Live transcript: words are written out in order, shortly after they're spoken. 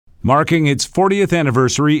Marking its 40th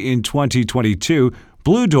anniversary in 2022,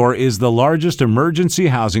 Blue Door is the largest emergency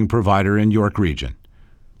housing provider in York Region,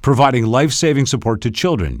 providing life-saving support to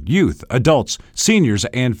children, youth, adults, seniors,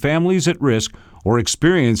 and families at risk or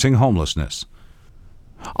experiencing homelessness.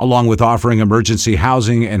 Along with offering emergency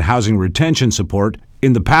housing and housing retention support,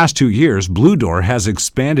 in the past 2 years, Blue Door has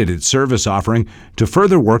expanded its service offering to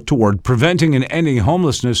further work toward preventing and ending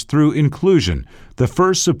homelessness through Inclusion, the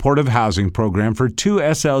first supportive housing program for 2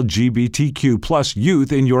 SLGBTQ+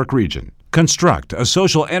 youth in York Region. Construct, a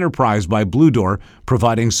social enterprise by Blue Door,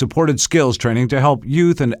 providing supported skills training to help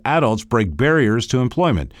youth and adults break barriers to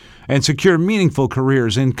employment and secure meaningful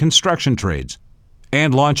careers in construction trades.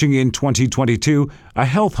 And launching in 2022, a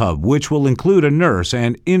health hub which will include a nurse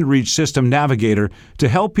and in-reach system navigator to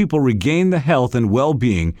help people regain the health and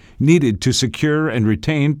well-being needed to secure and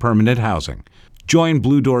retain permanent housing. Join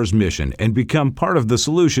Blue Door's mission and become part of the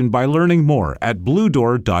solution by learning more at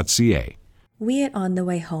bluedoor.ca. We at On the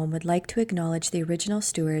Way Home would like to acknowledge the original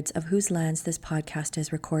stewards of whose lands this podcast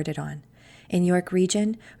is recorded on. In York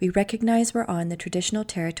Region, we recognize we're on the traditional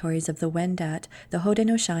territories of the Wendat, the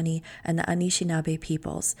Haudenosaunee, and the Anishinaabe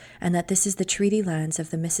peoples, and that this is the treaty lands of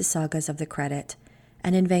the Mississaugas of the Credit.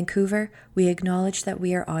 And in Vancouver, we acknowledge that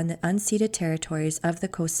we are on the unceded territories of the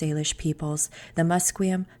Coast Salish peoples, the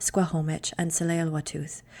Musqueam, Squamish, and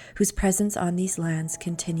Tsleil-Waututh, whose presence on these lands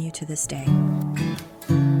continue to this day.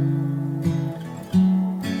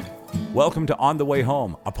 Welcome to On the Way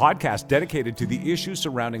Home, a podcast dedicated to the issues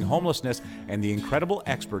surrounding homelessness and the incredible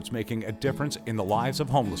experts making a difference in the lives of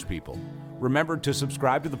homeless people. Remember to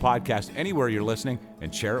subscribe to the podcast anywhere you're listening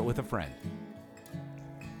and share it with a friend.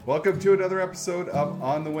 Welcome to another episode of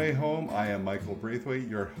On the Way Home. I am Michael Braithwaite,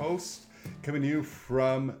 your host, coming to you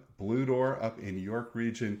from Blue Door up in York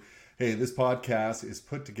Region. Hey, this podcast is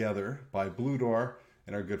put together by Blue Door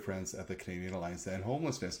and our good friends at the Canadian Alliance to End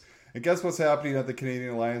Homelessness. And guess what's happening at the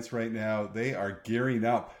Canadian Alliance right now? They are gearing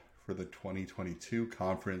up for the 2022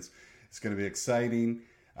 conference. It's going to be exciting.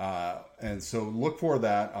 And so look for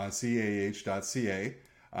that on cah.ca.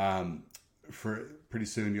 For pretty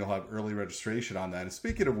soon, you'll have early registration on that. And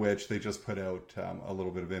speaking of which, they just put out a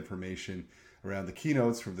little bit of information around the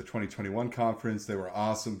keynotes from the 2021 conference. They were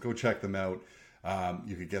awesome. Go check them out.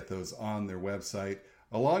 You could get those on their website,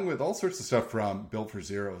 along with all sorts of stuff from Built for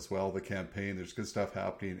Zero as well, the campaign. There's good stuff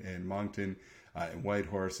happening in Moncton, in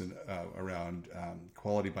Whitehorse, and around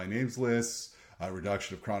quality by names lists,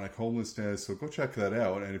 reduction of chronic homelessness. So go check that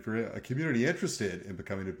out. And if you're a community interested in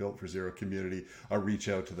becoming a Built for Zero community, reach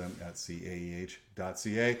out to them at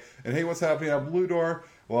cah.ca. And hey, what's happening at Blue Door?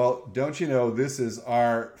 Well, don't you know, this is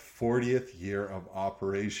our 40th year of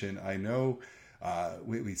operation. I know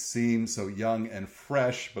we seem so young and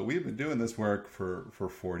fresh, but we've been doing this work for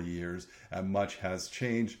 40 years, and much has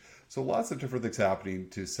changed. So lots of different things happening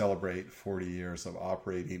to celebrate 40 years of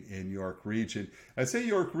operating in York Region. I say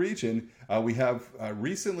York Region, we have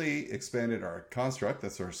recently expanded our construct,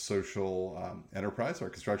 that's our social enterprise, our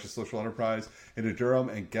construction social enterprise, into Durham.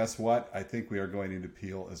 And guess what? I think we are going into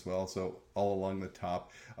Peel as well. So all along the top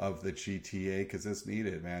of the GTA, because it's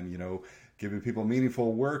needed, man. You know, giving people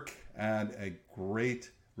meaningful work and a great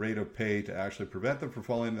rate of pay to actually prevent them from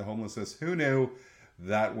falling into homelessness. Who knew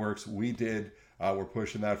that works? We did. We're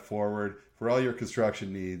pushing that forward. For all your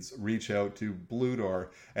construction needs, reach out to Blue Door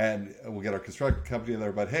and we'll get our construction company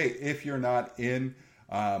there. But hey, if you're not in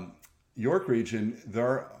York Region,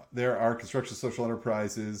 there are construction social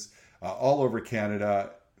enterprises all over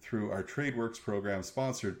Canada through our TradeWorks program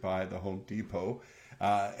sponsored by the Home Depot.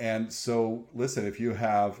 And so, listen, if you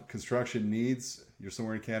have construction needs, you're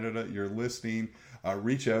somewhere in Canada, you're listening,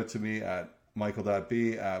 reach out to me at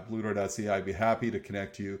michael.b@bluedoor.ca. I'd be happy to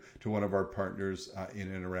connect you to one of our partners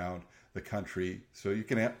in and around the country. So you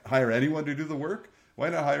can hire anyone to do the work. Why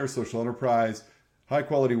not hire a social enterprise? High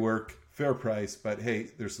quality work, fair price, but hey,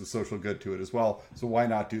 there's some social good to it as well. So why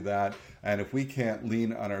not do that? And if we can't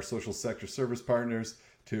lean on our social sector service partners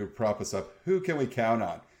to prop us up, who can we count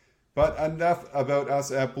on? But enough about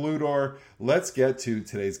us at Blue Door. Let's get to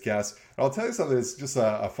today's guest. I'll tell you something that's just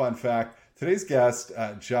a fun fact. Today's guest,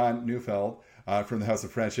 John Neufeld from the House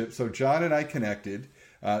of Friendship. So John and I connected.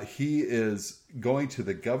 He is going to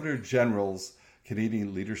the Governor General's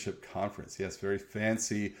Canadian Leadership Conference. Yes, very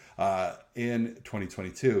fancy in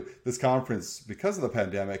 2022. This conference, because of the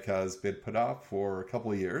pandemic, has been put off for a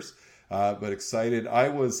couple of years, but excited.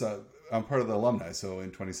 I'm part of the alumni. So in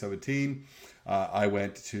 2017, I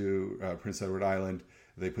went to Prince Edward Island.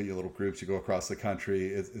 They put you in little groups. You go across the country.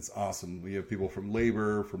 It's awesome. We have people from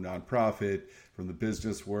labor, from nonprofit, from the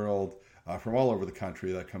business world, from all over the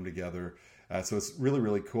country that come together. So it's really,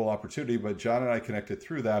 really cool opportunity. But John and I connected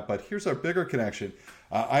through that. But here's our bigger connection.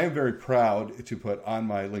 I am very proud to put on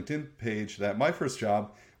my LinkedIn page that my first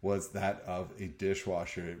job was that of a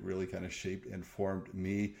dishwasher. It really kind of shaped and formed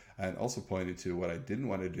me, and also pointed to what I didn't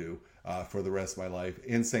want to do for the rest of my life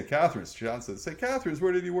in St. Catharines. John said, St. Catharines,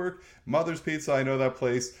 where did you work? Mother's Pizza, I know that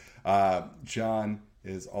place. John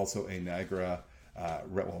is also a Niagara,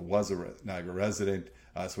 was a Niagara resident.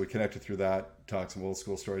 So we connected through that, talked some old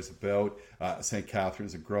school stories about St.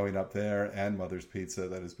 Catharines and growing up there, and Mother's Pizza.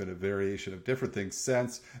 That has been a variation of different things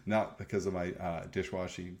since, not because of my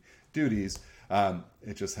dishwashing duties.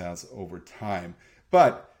 It just has over time.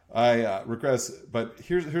 But I regress. But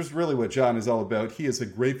here's really what John is all about. He is a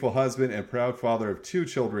grateful husband and proud father of 2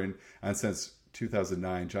 children. And since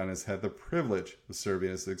 2009, John has had the privilege of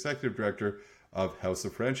serving as the executive director of House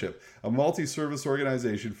of Friendship, a multi-service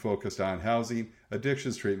organization focused on housing,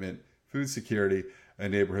 addictions treatment, food security,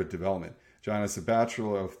 and neighborhood development. John has a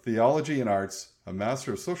Bachelor of Theology and Arts, a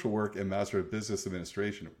Master of Social Work, and Master of Business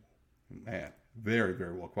Administration. Man, very,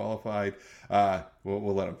 very well qualified.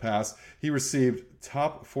 We'll let him pass. He received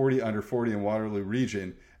top 40 under 40 in Waterloo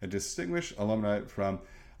Region, and distinguished alumni from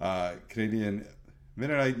Canadian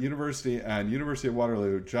Mennonite University and University of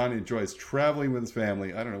Waterloo. John enjoys traveling with his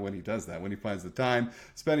family. I don't know when he does that, when he finds the time,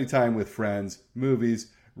 spending time with friends,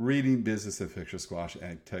 movies, reading business and fiction, squash,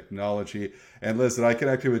 and technology. And listen, I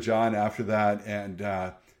connected with John after that, and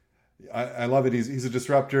I love it. He's a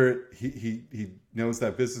disruptor. He knows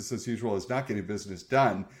that business as usual is not getting business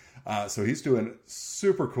done. So he's doing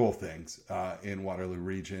super cool things in Waterloo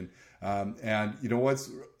Region. And you know what's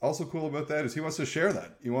also cool about that is he wants to share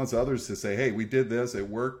that. He wants others to say, hey, we did this, it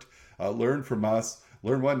worked, learn from us,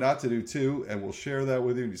 learn what not to do too, and we'll share that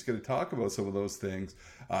with you. And he's going to talk about some of those things.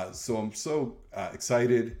 So I'm so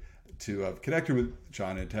excited to have connected with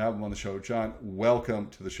John and to have him on the show. John, welcome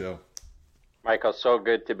to the show. Michael, so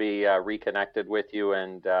good to be reconnected with you,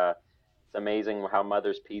 and it's amazing how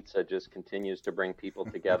Mother's Pizza just continues to bring people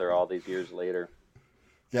together all these years later.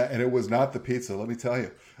 Yeah, and it was not the pizza, let me tell you.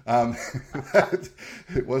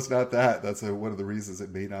 It was not that. That's one of the reasons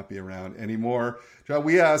it may not be around anymore. John,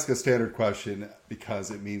 we ask a standard question because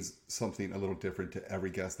it means something a little different to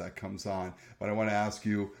every guest that comes on. But I want to ask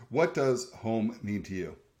you, what does home mean to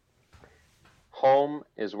you? Home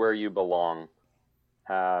is where you belong.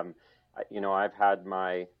 I've had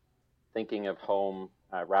my thinking of home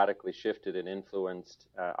radically shifted and influenced,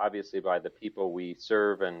 obviously, by the people we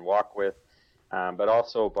serve and walk with, but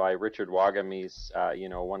also by Richard Wagamese,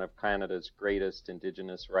 one of Canada's greatest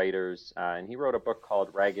Indigenous writers. And he wrote a book called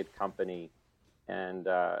Ragged Company. And,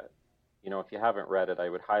 if you haven't read it, I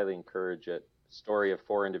would highly encourage it. Story of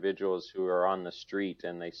 4 individuals who are on the street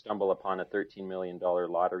and they stumble upon a $13 million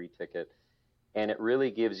lottery ticket. And it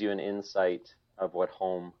really gives you an insight of what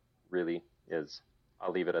home really is.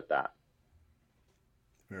 I'll leave it at that.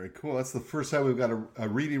 Very cool. That's the first time we've got a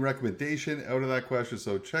reading recommendation out of that question.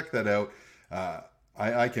 So check that out.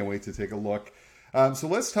 I can't wait to take a look. So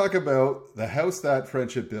let's talk about the house that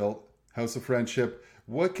Friendship built, House of Friendship.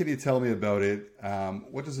 What can you tell me about it?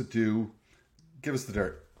 What does it do? Give us the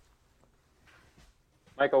dirt.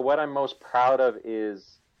 Michael, what I'm most proud of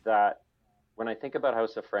is that when I think about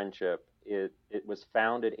House of Friendship, it was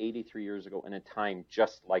founded 83 years ago in a time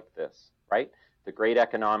just like this, right? The Great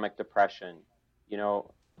Economic Depression,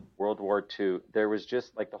 World War II. There was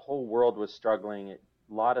just like the whole world was struggling. A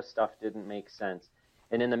lot of stuff didn't make sense.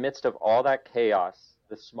 And in the midst of all that chaos,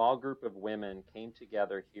 the small group of women came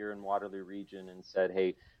together here in Waterloo Region and said,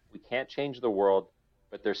 hey, we can't change the world,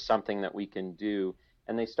 but there's something that we can do.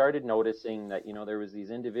 And they started noticing that, there was these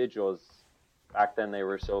individuals. Back then, they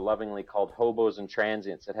were so lovingly called hobos and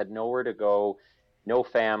transients that had nowhere to go, no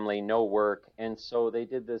family, no work. And so they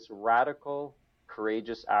did this radical,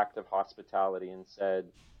 courageous act of hospitality and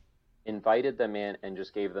invited them in and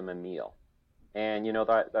just gave them a meal. And,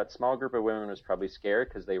 that small group of women was probably scared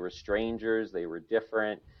because they were strangers, they were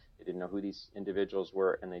different, they didn't know who these individuals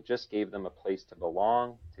were, and they just gave them a place to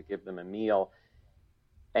belong, to give them a meal.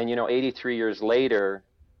 And, 83 years later,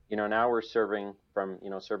 now we're serving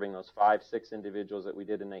serving those 5-6 individuals that we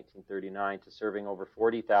did in 1939 to serving over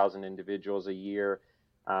 40,000 individuals a year,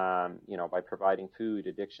 by providing food,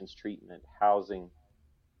 addictions treatment, housing,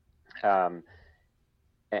 and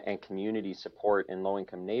community support in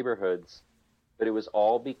low-income neighborhoods. But it was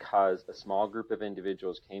all because a small group of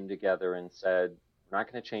individuals came together and said, we're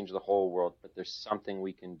not going to change the whole world, but there's something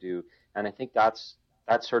we can do. And I think that's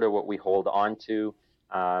sort of what we hold on to.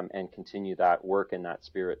 And continue that work in that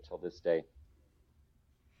spirit till this day.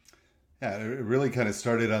 Yeah, it really kind of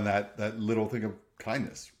started on that little thing of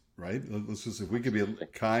kindness, right? Let's just, if we could be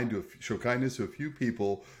kind show kindness to a few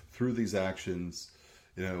people through these actions,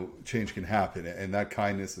 change can happen. And that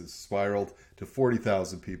kindness has spiraled to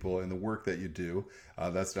 40,000 people in the work that you do.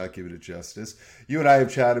 That's not giving it justice. You and I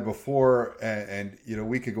have chatted before, and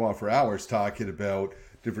we could go on for hours talking about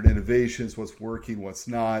different innovations, what's working, what's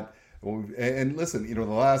not. And listen, the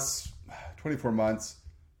last 24 months,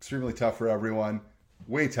 extremely tough for everyone,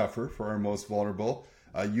 way tougher for our most vulnerable.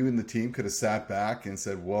 You and the team could have sat back and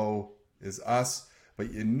said, woe is us,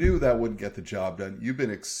 but you knew that wouldn't get the job done. You've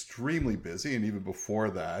been extremely busy, and even before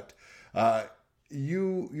that,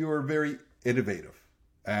 you are very innovative,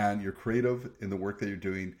 and you're creative in the work that you're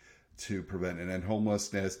doing to prevent and end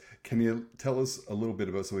homelessness. Can you tell us a little bit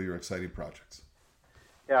about some of your exciting projects?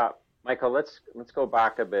 Yeah, Michael, let's go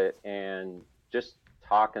back a bit and just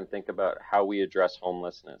talk and think about how we address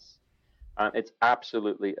homelessness. It's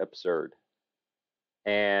absolutely absurd.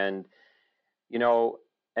 And,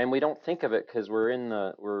 and we don't think of it because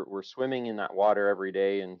we're swimming in that water every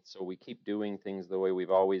day. And so we keep doing things the way we've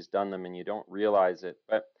always done them, and you don't realize it.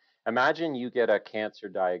 But imagine you get a cancer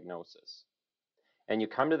diagnosis and you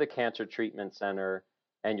come to the cancer treatment center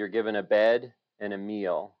and you're given a bed and a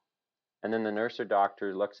meal. And then the nurse or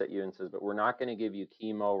doctor looks at you and says, but we're not going to give you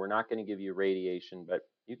chemo, we're not going to give you radiation, but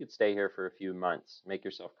you could stay here for a few months, make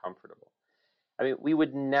yourself comfortable. I mean, we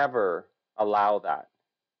would never allow that.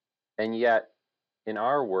 And yet, in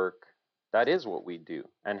our work, that is what we do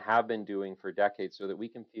and have been doing for decades so that we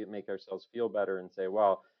can make ourselves feel better and say,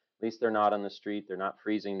 well, at least they're not on the street, they're not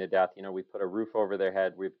freezing to death. We put a roof over their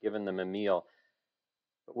head, we've given them a meal,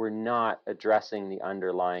 but we're not addressing the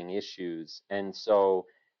underlying issues. And so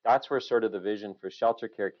that's where sort of the vision for shelter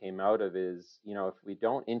care came out of is, if we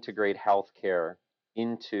don't integrate healthcare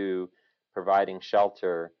into providing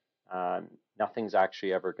shelter, nothing's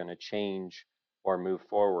actually ever going to change or move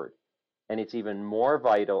forward. And it's even more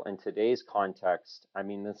vital in today's context. I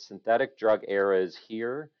mean, the synthetic drug era is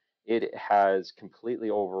here. It has completely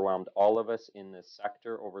overwhelmed all of us in this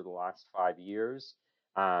sector over the last 5 years.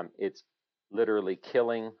 It's literally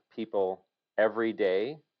killing people every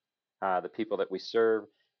day, the people that we serve.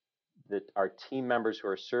 That our team members who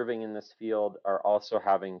are serving in this field are also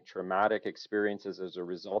having traumatic experiences as a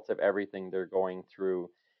result of everything they're going through.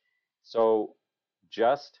 So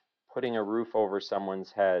just putting a roof over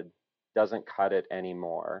someone's head doesn't cut it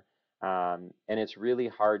anymore. And it's really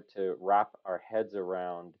hard to wrap our heads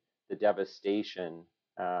around the devastation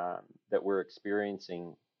that we're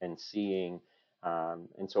experiencing and seeing.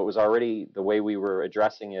 And so it was already the way we were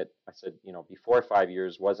addressing it. I said, before 5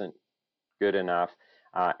 years wasn't good enough.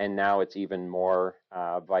 And now it's even more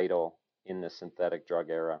vital in the synthetic drug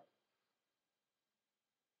era.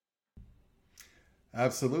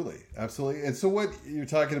 Absolutely. And so what you're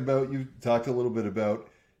talking about, you talked a little bit about,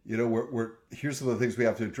 here's some of the things we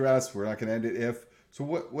have to address. We're not going to end it if. So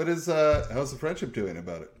what is, how's the friendship doing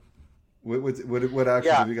about it? What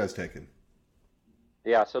actions have you guys taken?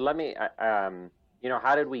 Yeah. So let me,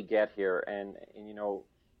 how did we get here? And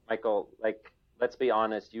Michael, let's be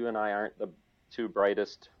honest, you and I aren't the two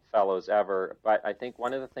brightest fellows ever, but I think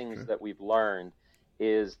one of the things that we've learned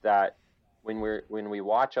is that when we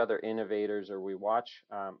watch other innovators or we watch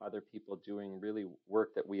other people doing really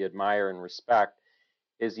work that we admire and respect,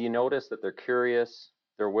 is you notice that they're curious,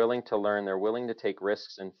 they're willing to learn, they're willing to take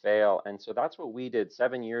risks and fail. And so that's what we did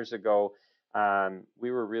 7 years ago.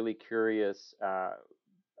 We were really curious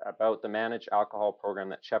about the managed alcohol program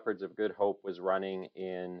that Shepherds of Good Hope was running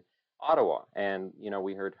in Ottawa. And,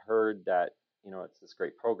 we heard that, it's this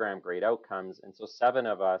great program, great outcomes. And so 7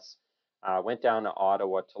 of us went down to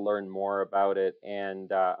Ottawa to learn more about it.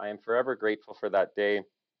 And I am forever grateful for that day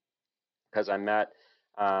because I met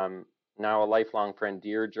now a lifelong friend,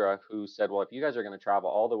 Deirdre, who said, well, if you guys are going to travel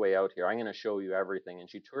all the way out here, I'm going to show you everything. And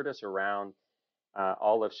she toured us around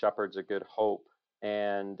all of Shepherds of Good Hope.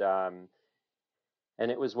 And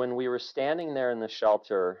it was when we were standing there in the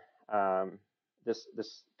shelter, this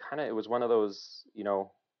kind of, it was one of those,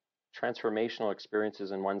 transformational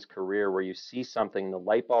experiences in one's career where you see something, the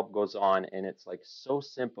light bulb goes on, and it's like so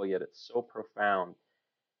simple, yet it's so profound.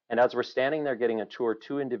 And as we're standing there getting a tour,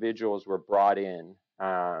 2 individuals were brought in.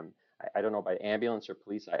 I don't know, by ambulance or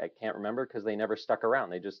police, I can't remember because they never stuck around.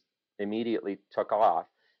 They just immediately took off.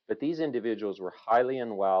 But these individuals were highly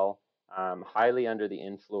unwell, highly under the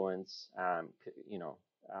influence,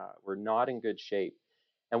 were not in good shape.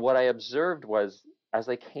 And what I observed was as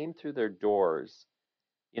they came through their doors,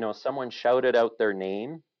 someone shouted out their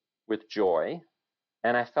name with joy.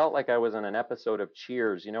 And I felt like I was in an episode of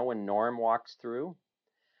Cheers, when Norm walks through.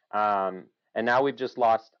 And now we've just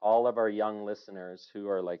lost all of our young listeners who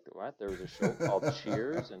are like, what? There was a show called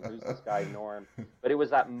Cheers, and who's this guy, Norm? But it was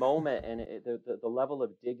that moment, and the level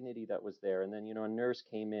of dignity that was there. And then, a nurse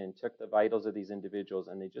came in, took the vitals of these individuals,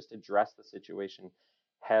 and they just addressed the situation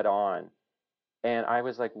head on. And I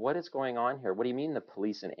was like, what is going on here? What do you mean the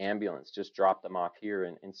police and ambulance just dropped them off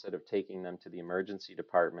here instead of taking them to the emergency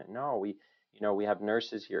department? No, we have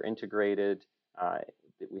nurses here integrated.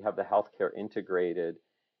 We have the healthcare integrated.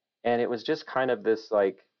 And it was just kind of this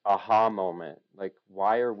like aha moment, like,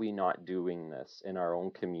 why are we not doing this in our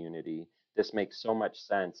own community? This makes so much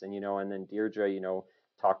sense. And, and then Deirdre,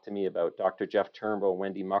 talked to me about Dr. Jeff Turnbull,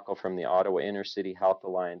 Wendy Muckle from the Ottawa Inner City Health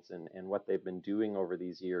Alliance and what they've been doing over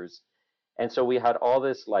these years. And so we had all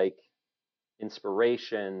this like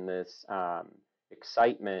inspiration, this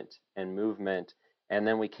excitement and movement. And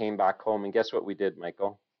then we came back home, and guess what we did,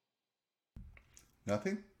 Michael?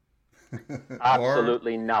 Nothing?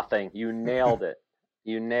 Absolutely nothing. You nailed it.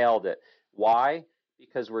 You nailed it. Why?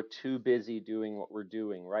 Because we're too busy doing what we're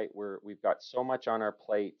doing, right? We've got so much on our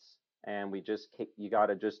plates, and you got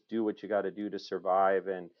to just do what you got to do to survive.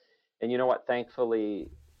 And you know what? Thankfully,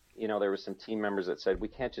 there were some team members that said we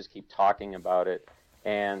can't just keep talking about it.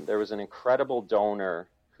 And there was an incredible donor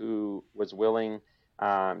who was willing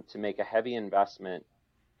to make a heavy investment,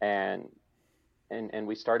 and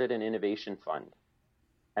we started an innovation fund.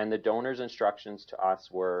 And the donor's instructions to us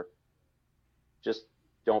were just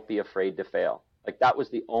don't be afraid to fail. Like, that was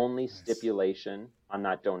the only stipulation on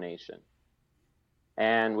that donation.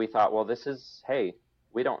 And we thought, well, hey,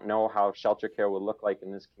 we don't know how shelter care will look like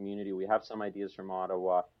in this community. We have some ideas from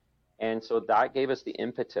Ottawa. And so that gave us the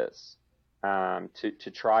impetus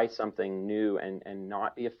to try something new and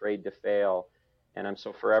not be afraid to fail. And I'm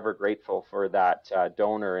so forever grateful for that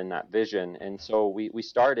donor and that vision. And so we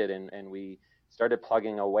started and we started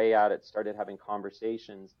plugging away at it, started having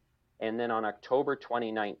conversations. And then on October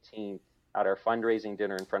 2019, at our fundraising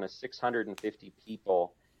dinner in front of 650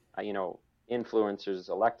 people, influencers,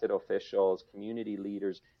 elected officials, community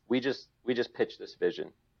leaders, we just pitched this vision.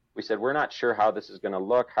 We said, we're not sure how this is going to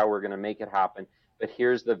look, how we're going to make it happen, but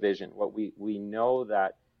here's the vision. What we know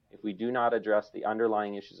that if we do not address the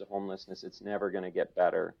underlying issues of homelessness, it's never going to get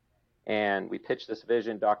better. And we pitched this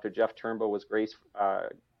vision. Dr. Jeff Turnbull was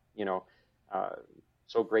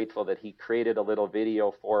so grateful that he created a little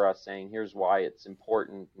video for us saying, here's why it's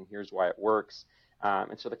important and here's why it works.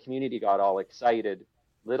 And so the community got all excited.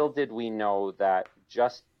 Little did we know that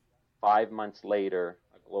just 5 months later,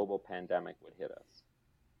 a global pandemic would hit us.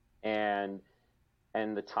 And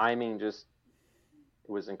the timing just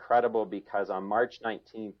was incredible, because on March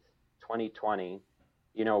 19th, 2020,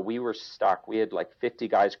 we were stuck. We had like 50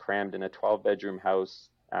 guys crammed in a 12-bedroom house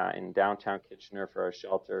in downtown Kitchener for our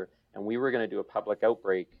shelter. And we were going to do a public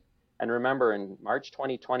outbreak. And remember, in March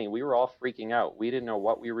 2020, we were all freaking out. We didn't know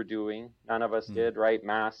what we were doing. None of us did, right?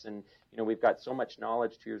 Masks. And, we've got so much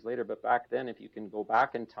knowledge 2 years later. But back then, if you can go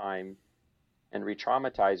back in time and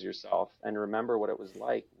re-traumatize yourself and remember what it was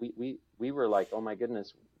like, we were like, oh my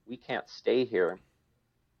goodness, we can't stay here.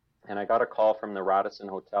 And I got a call from the Radisson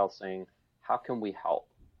Hotel saying, how can we help?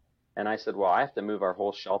 And I said, well, I have to move our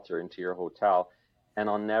whole shelter into your hotel. And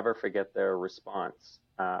I'll never forget their response.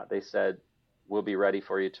 They said, we'll be ready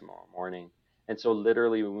for you tomorrow morning. And so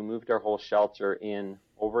literally we moved our whole shelter in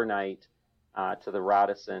overnight to the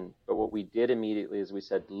Radisson. But what we did immediately is we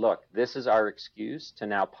said, look, this is our excuse to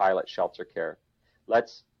now pilot shelter care.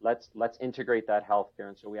 Let's integrate that healthcare.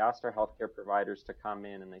 And so we asked our healthcare providers to come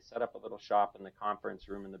in, and they set up a little shop in the conference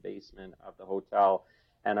room in the basement of the hotel.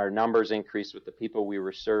 And our numbers increased with the people we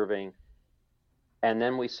were serving. And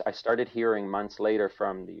then I started hearing months later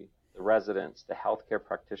from the residents, the healthcare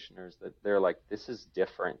practitioners, that they're like, this is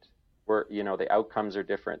different. The outcomes are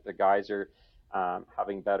different. The guys are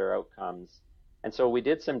having better outcomes. And so we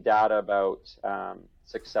did some data about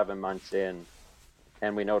 6-7 months in,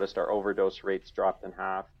 and we noticed our overdose rates dropped in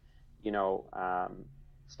half.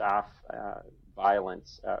 Staff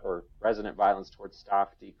violence or resident violence towards staff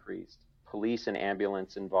decreased. Police and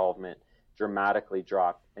ambulance involvement dramatically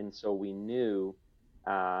dropped. And so we knew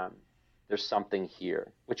there's something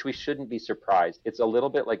here, which we shouldn't be surprised. It's a little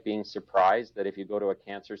bit like being surprised that if you go to a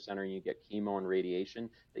cancer center and you get chemo and radiation,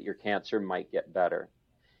 that your cancer might get better.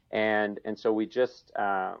 And so we just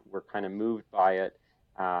were kind of moved by it.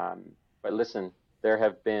 But listen, there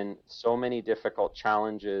have been so many difficult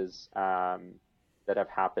challenges that have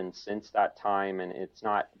happened since that time, and it's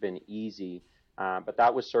not been easy. But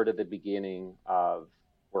that was sort of the beginning of,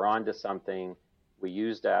 we're on to something. We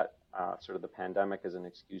used that sort of the pandemic as an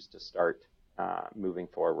excuse to start moving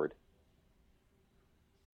forward.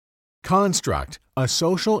 Construct, a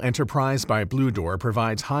social enterprise by Blue Door,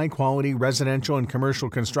 provides high-quality residential and commercial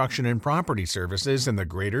construction and property services in the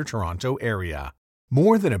Greater Toronto Area.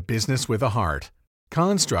 More than a business with a heart,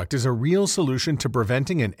 Construct is a real solution to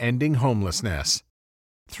preventing and ending homelessness.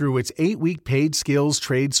 Through its 8-week paid skills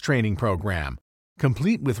trades training program,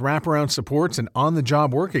 complete with wraparound supports and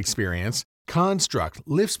on-the-job work experience, Construct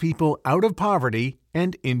lifts people out of poverty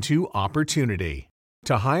and into opportunity.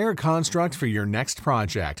 To hire Construct for your next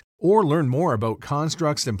project or learn more about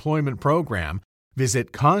Construct's employment program,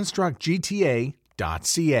 visit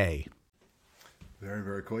constructgta.ca. Very,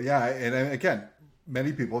 very cool. Yeah, and again,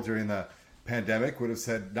 many people during the pandemic would have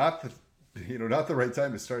said not the right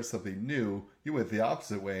time to start something new. You went the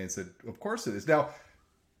opposite way and said, of course it is. Now,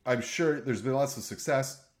 I'm sure there's been lots of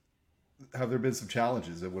success. Have there been some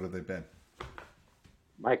challenges, and what have they been?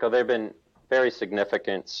 Michael, they've been very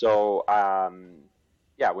significant. So,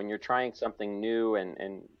 when you're trying something new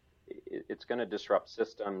and it's going to disrupt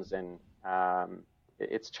systems, and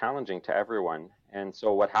it's challenging to everyone. And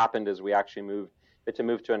so what happened is we actually moved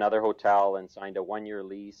to another hotel and signed a 1-year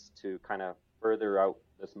lease to kind of further out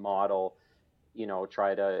this model,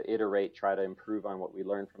 try to iterate, try to improve on what we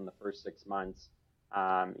learned from the first 6 months.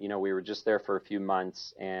 We were just there for a few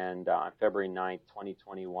months, and on February 9th,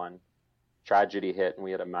 2021, tragedy hit, and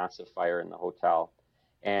we had a massive fire in the hotel.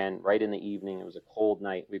 And right in the evening, it was a cold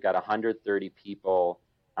night. We've got 130 people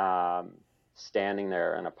standing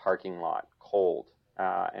there in a parking lot, cold.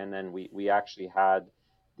 And then we actually had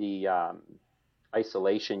the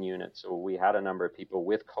isolation unit. So we had a number of people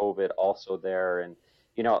with COVID also there. And,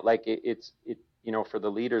 for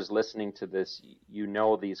the leaders listening to this,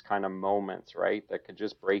 these kind of moments, right, that could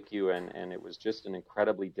just break you. And it was just an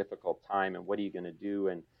incredibly difficult time. And what are you going to do?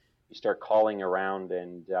 And you start calling around,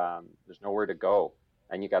 and there's nowhere to go.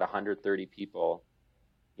 And you got 130 people,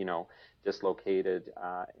 dislocated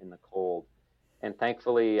in the cold. And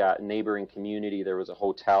thankfully, neighboring community, there was a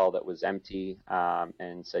hotel that was empty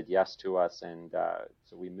and said yes to us. And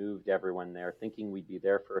so we moved everyone there, thinking we'd be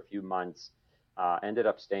there for a few months. Ended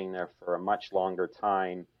up staying there for a much longer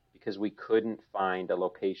time because we couldn't find a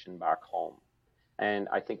location back home. And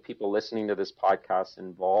I think people listening to this podcast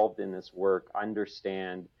involved in this work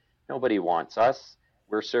understand nobody wants us.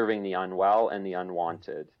 We're serving the unwell and the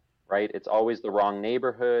unwanted, right? It's always the wrong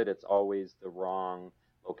neighborhood. It's always the wrong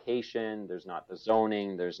location. There's not the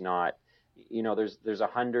zoning. There's not, there's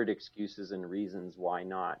 100 excuses and reasons why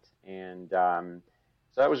not. And so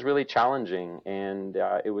that was really challenging. And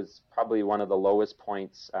it was probably one of the lowest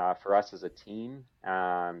points for us as a team.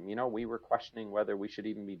 We were questioning whether we should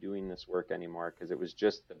even be doing this work anymore because it was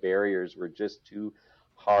just, the barriers were just too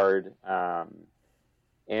hard.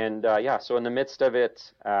 So in the midst of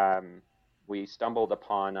it, we stumbled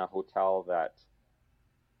upon a hotel that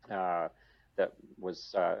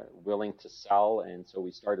was willing to sell, and so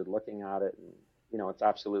we started looking at it. And it's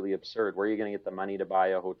absolutely absurd. Where are you going to get the money to buy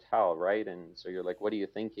a hotel, right? And so you're like, what are you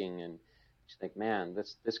thinking? And you think, man,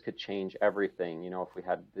 this could change everything. If we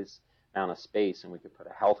had this amount of space and we could put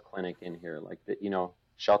a health clinic in here, like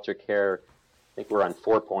shelter care. I think we're on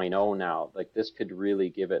 4.0 now. Like this could really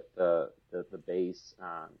give it the base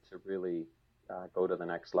to really go to the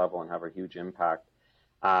next level and have a huge impact.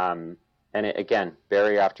 And again,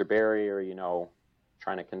 barrier after barrier,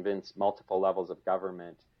 trying to convince multiple levels of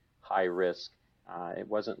government, high risk. It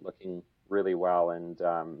wasn't looking really well. And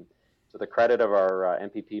to the credit of our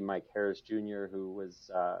MPP, Mike Harris Jr., who was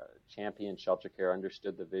championed shelter care,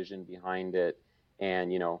 understood the vision behind it,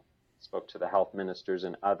 and, spoke to the health ministers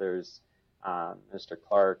and others, Mr.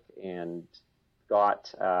 Clark, and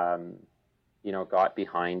got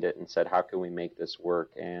behind it and said, how can we make this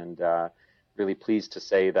work? And really pleased to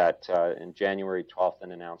say that in January 12th,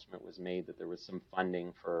 an announcement was made that there was some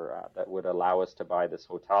funding for that would allow us to buy this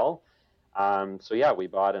hotel. We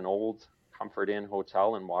bought an old Comfort Inn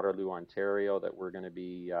hotel in Waterloo, Ontario, that we're going to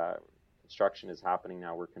be, construction is happening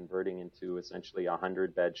now. We're converting into essentially a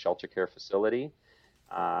 100-bed shelter care facility.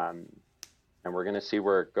 And we're going to see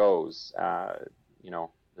where it goes.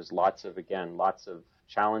 There's lots of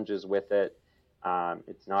challenges with it.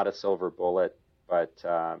 It's not a silver bullet, but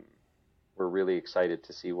we're really excited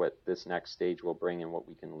to see what this next stage will bring and what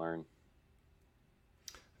we can learn.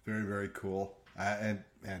 Very, very cool. And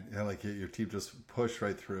like your team just pushed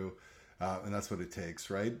right through, and that's what it takes,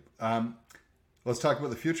 right? Let's talk about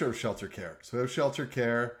the future of shelter care. So we have shelter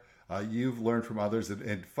care. You've learned from others,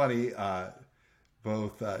 and funny,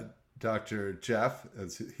 both Dr. Jeff,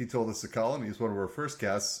 as he told us to call him, he's one of our first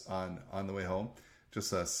guests on the way home,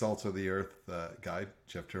 just a salt of the earth guy,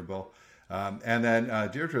 Jeff Turnbull. And then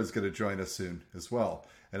Deirdre is going to join us soon as well.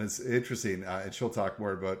 And it's interesting, and she'll talk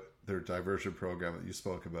more about their diversion program that you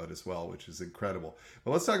spoke about as well, which is incredible.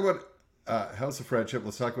 But let's talk about House of Friendship.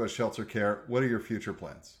 Let's talk about shelter care. What are your future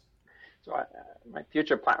plans? So my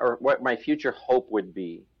future plan, or what my future hope would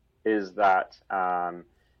be, is that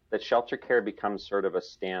that shelter care becomes sort of a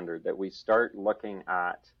standard, that we start looking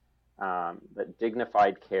at that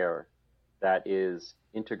dignified care that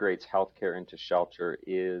integrates healthcare into shelter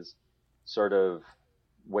is sort of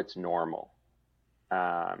what's normal,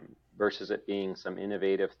 versus it being some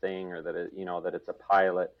innovative thing, or that that it's a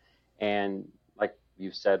pilot. And like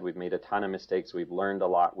you said, we've made a ton of mistakes. We've learned a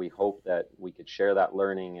lot. We hope that we could share that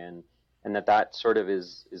learning, and that sort of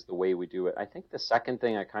is the way we do it. I think the second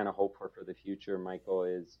thing I kind of hope for the future, Michael,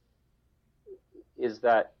 is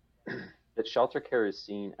that that shelter care is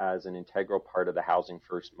seen as an integral part of the housing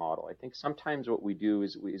first model. I think sometimes what we do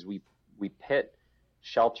is we pit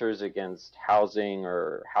shelters against housing,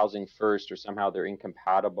 or housing first, or somehow they're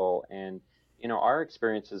incompatible. And our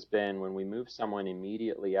experience has been, when we move someone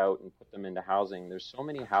immediately out and put them into housing, there's so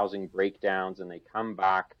many housing breakdowns, and they come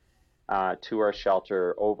back to our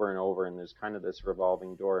shelter over and over, and there's kind of this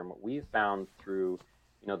revolving door. And what we've found through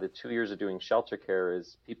the 2 years of doing shelter care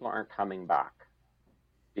is people aren't coming back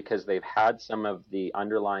because they've had some of the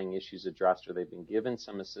underlying issues addressed, or they've been given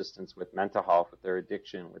some assistance with mental health, with their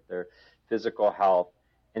addiction, with their physical health.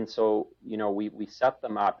 And so, we set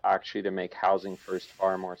them up actually to make housing first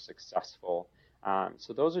far more successful.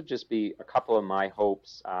 So those would just be a couple of my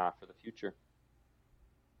hopes for the future.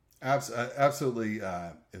 Absolutely.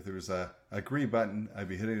 If there was a green button, I'd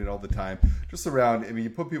be hitting it all the time. Just around, you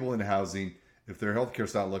put people in housing, if their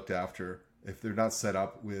healthcare's not looked after, if they're not set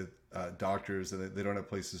up with doctors and they don't have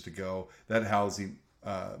places to go, that housing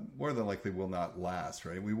more than likely will not last,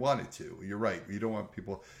 right? We want it to. You're right. You don't want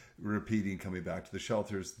people repeating, coming back to the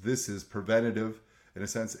shelters. This is preventative, in a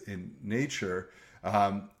sense, in nature.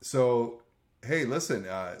 So, hey, listen,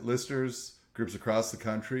 listeners, groups across the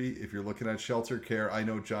country, if you're looking at shelter care, I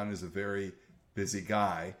know John is a very busy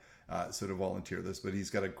guy, so to volunteer this, but he's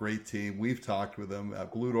got a great team. We've talked with him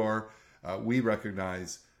at Blue Door. We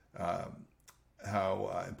recognize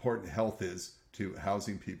how important health is to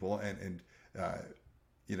housing people and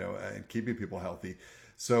keeping people healthy.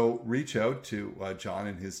 So reach out to John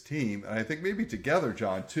and his team, and I think maybe together,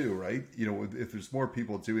 John, too, right? If there's more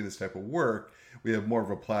people doing this type of work, we have more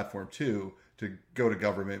of a platform too to go to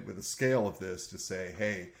government with a scale of this to say,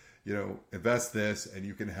 hey, invest this, and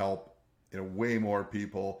you can help way more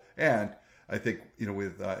people. And I think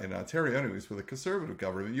with in Ontario, anyways, with a conservative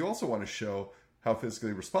government, you also want to show how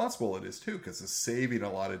fiscally responsible it is too, because it's saving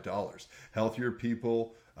a lot of dollars. Healthier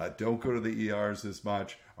people don't go to the ERs as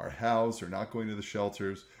much, are housed, are not going to the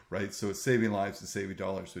shelters, right? So it's saving lives and saving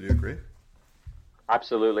dollars. So do you agree?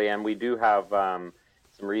 Absolutely. And we do have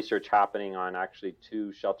some research happening on actually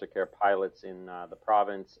 2 shelter care pilots in the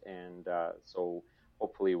province. And so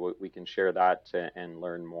hopefully we can share that and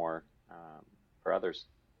learn more for others.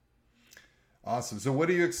 Awesome. So what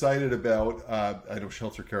are you excited about? I know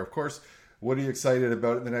shelter care, of course. What are you excited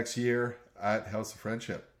about in the next year at House of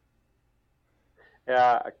Friendship?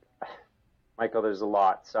 Yeah, Michael, there's a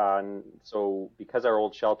lot. So because our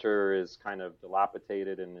old shelter is kind of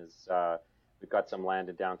dilapidated and we've got some land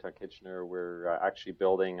in downtown Kitchener, we're actually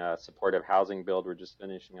building a supportive housing build. We're just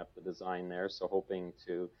finishing up the design there. So hoping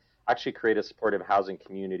to actually create a supportive housing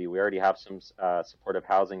community. We already have some supportive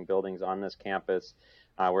housing buildings on this campus.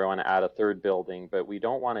 We want to add a 3rd building, but we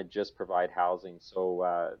don't want to just provide housing.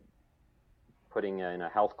 So putting in a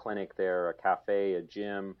health clinic there, a cafe, a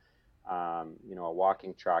gym, a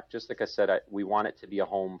walking track. Just like I said, we want it to be a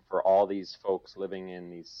home for all these folks living in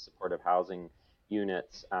these supportive housing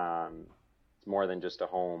units. It's more than just a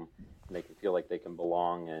home. They can feel like they can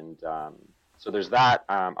belong. And so there's that.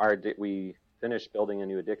 We finished building a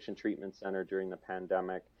new addiction treatment center during the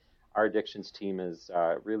pandemic. Our addictions team has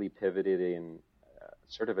really pivoted in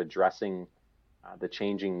sort of addressing the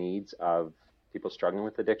changing needs of people struggling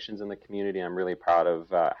with addictions in the community. I'm really proud of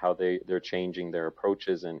how they're changing their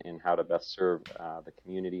approaches and how to best serve the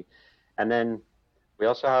community. And then we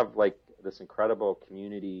also have this incredible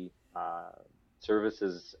community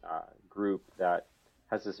services group that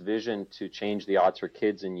has this vision to change the odds for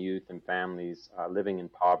kids and youth and families living in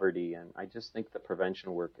poverty. And I just think the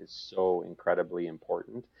prevention work is so incredibly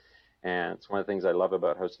important. And it's one of the things I love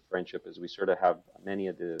about House of Friendship is we sort of have many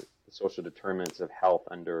of the social determinants of health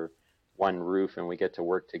under one roof, and we get to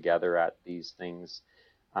work together at these things.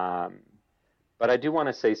 But I do want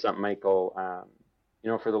to say something, Michael,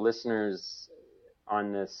 for the listeners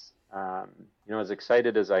on this, as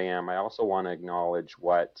excited as I am, I also want to acknowledge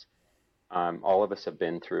what all of us have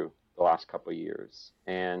been through the last couple of years.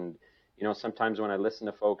 And, sometimes when I listen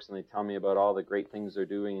to folks and they tell me about all the great things they're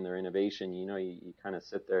doing and their innovation, you kind of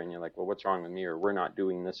sit there and you're like, well, what's wrong with me? Or we're not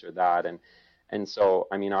doing this or that. And so,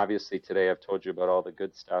 I mean, obviously today I've told you about all the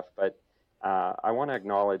good stuff, but I want to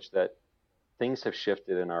acknowledge that things have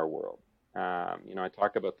shifted in our world. I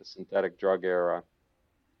talk about the synthetic drug era,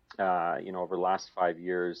 over the last 5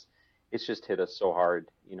 years. It's just hit us so hard.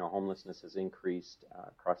 Homelessness has increased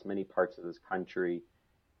across many parts of this country.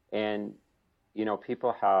 And,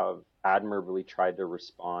 people have admirably tried to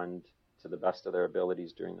respond to the best of their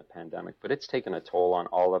abilities during the pandemic, but it's taken a toll on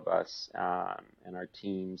all of us and our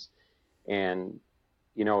teams. And,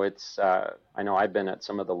 I know I've been at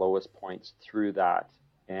some of the lowest points through that.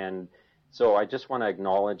 And so I just want to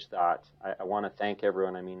acknowledge that. I want to thank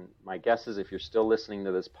everyone. I mean, my guess is if you're still listening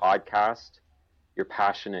to this podcast, you're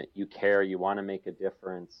passionate, you care, you want to make a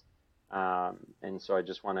difference. And so I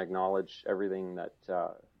just want to acknowledge everything that,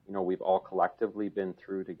 we've all collectively been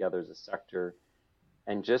through together as a sector.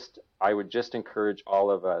 And I would just encourage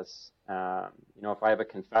all of us, if I have a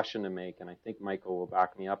confession to make, and I think Michael will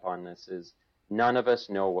back me up on this, is none of us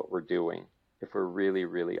know what we're doing if we're really,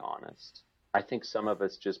 really honest. I think some of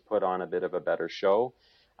us just put on a bit of a better show.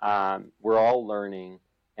 We're all learning,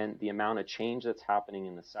 and the amount of change that's happening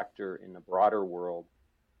in the sector, in the broader world,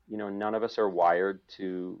 none of us are wired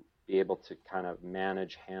to be able to kind of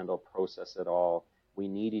manage, handle, process it all. We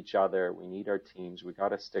need each other. We need our teams. We got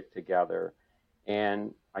to stick together.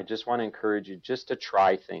 And I just want to encourage you just to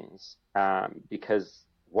try things because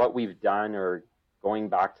what we've done or going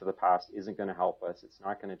back to the past isn't going to help us. It's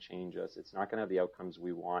not going to change us. It's not going to have the outcomes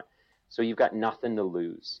we want. So you've got nothing to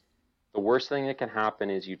lose. The worst thing that can happen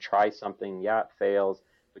is you try something, it fails,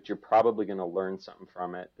 but you're probably going to learn something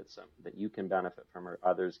from it that you can benefit from or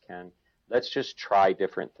others can. Let's just try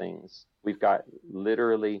different things. We've got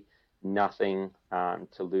literally nothing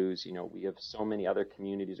to lose. We have so many other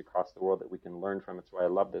communities across the world that we can learn from. It's why I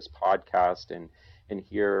love this podcast and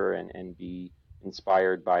hear and be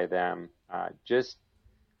inspired by them. Just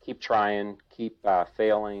keep trying, keep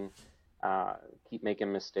failing, keep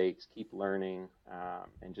making mistakes, keep learning,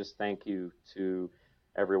 and just thank you to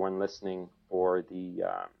everyone listening for the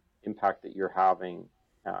impact that you're having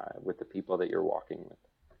with the people that you're walking with.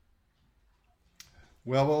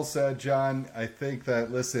 Well said, John. I think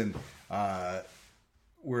that, listen,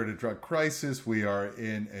 we're in a drug crisis. We are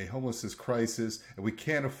in a homelessness crisis, and we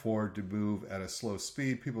can't afford to move at a slow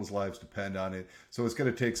speed. People's lives depend on it. So it's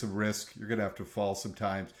going to take some risk. You're going to have to fall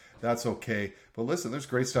sometimes. That's okay. But listen, there's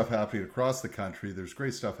great stuff happening across the country. There's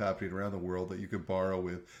great stuff happening around the world that you could borrow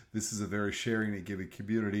with. This is a very sharing and giving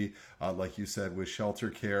community, like you said, with shelter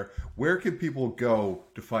care. Where can people go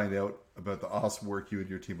to find out about the awesome work you and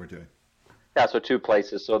your team are doing? Yeah, so 2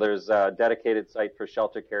 places. So there's a dedicated site for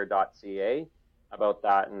sheltercare.ca about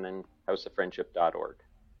that, and then houseoffriendship.org.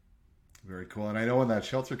 Very cool. And I know on that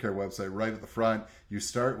shelter care website, right at the front, you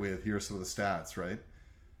start with, here's some of the stats, right?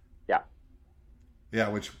 Yeah. Yeah,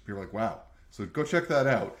 which you're like, wow. So go check that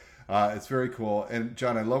out. It's very cool. And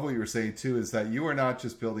John, I love what you were saying too, is that you are not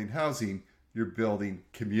just building housing, you're building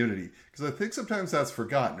community. Because I think sometimes that's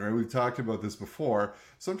forgotten, right? We've talked about this before.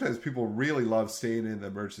 Sometimes people really love staying in the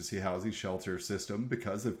emergency housing shelter system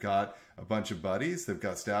because they've got a bunch of buddies, they've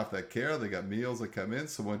got staff that care, they got meals that come in,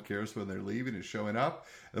 someone cares when they're leaving and showing up.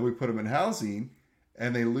 And then we put them in housing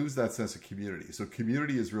and they lose that sense of community. So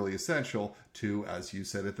community is really essential to, as you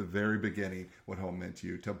said at the very beginning, what home meant to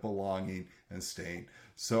you, to belonging and staying.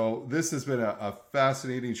 So this has been a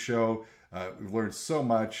fascinating show. We've learned so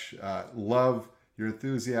much. Love your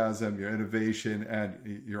enthusiasm, your innovation,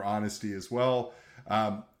 and your honesty as well.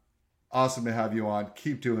 Awesome to have you on.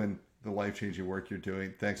 Keep doing the life-changing work you're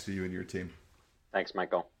doing. Thanks to you and your team. Thanks,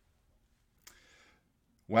 Michael.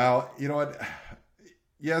 Wow. You know what?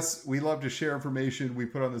 Yes, we love to share information we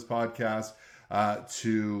put on this podcast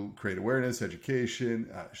to create awareness, education,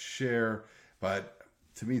 share. But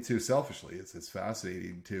to me, too, selfishly, it's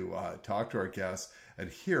fascinating to talk to our guests and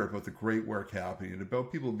hear about the great work happening and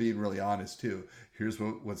about people being really honest, too. Here's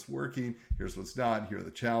what's working. Here's what's not. Here are the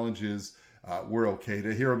challenges. We're okay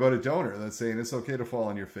to hear about a donor that's saying it's okay to fall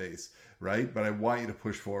on your face, right? But I want you to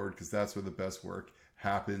push forward because that's where the best work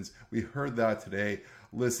happens. We heard that today.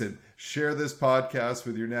 Listen, share this podcast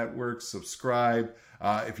with your network, subscribe.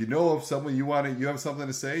 If you know of someone you have something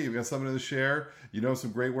to say, you've got something to share, you know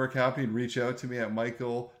some great work happening, reach out to me at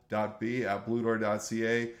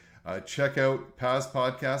michael.b@bluedoor.ca. Check out past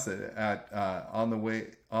podcasts at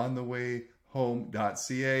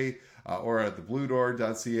onthewayhome.ca or at the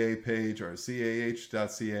bluedoor.ca page or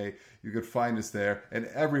cah.ca. You could find us there and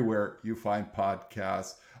everywhere you find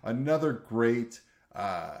podcasts. Another great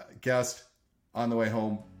guest on the way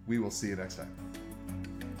home. We will see you next time.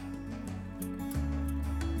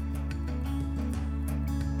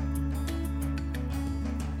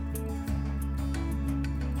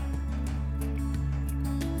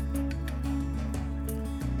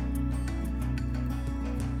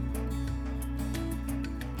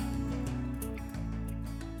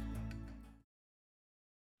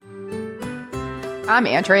 I'm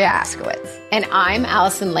Andrea Askowitz. And I'm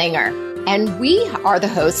Allison Langer. And we are the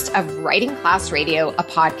hosts of Writing Class Radio, a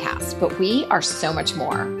podcast, but we are so much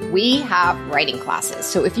more. We have writing classes.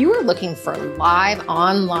 So if you are looking for live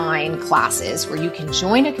online classes where you can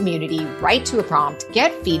join a community, write to a prompt,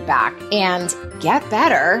 get feedback, and get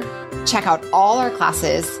better, check out all our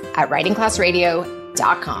classes at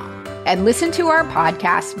writingclassradio.com. And listen to our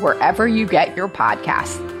podcast wherever you get your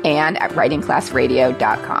podcasts and at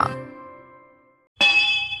writingclassradio.com.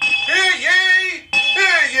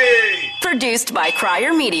 Produced by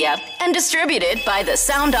Crier Media and distributed by the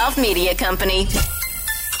Sound Off Media Company.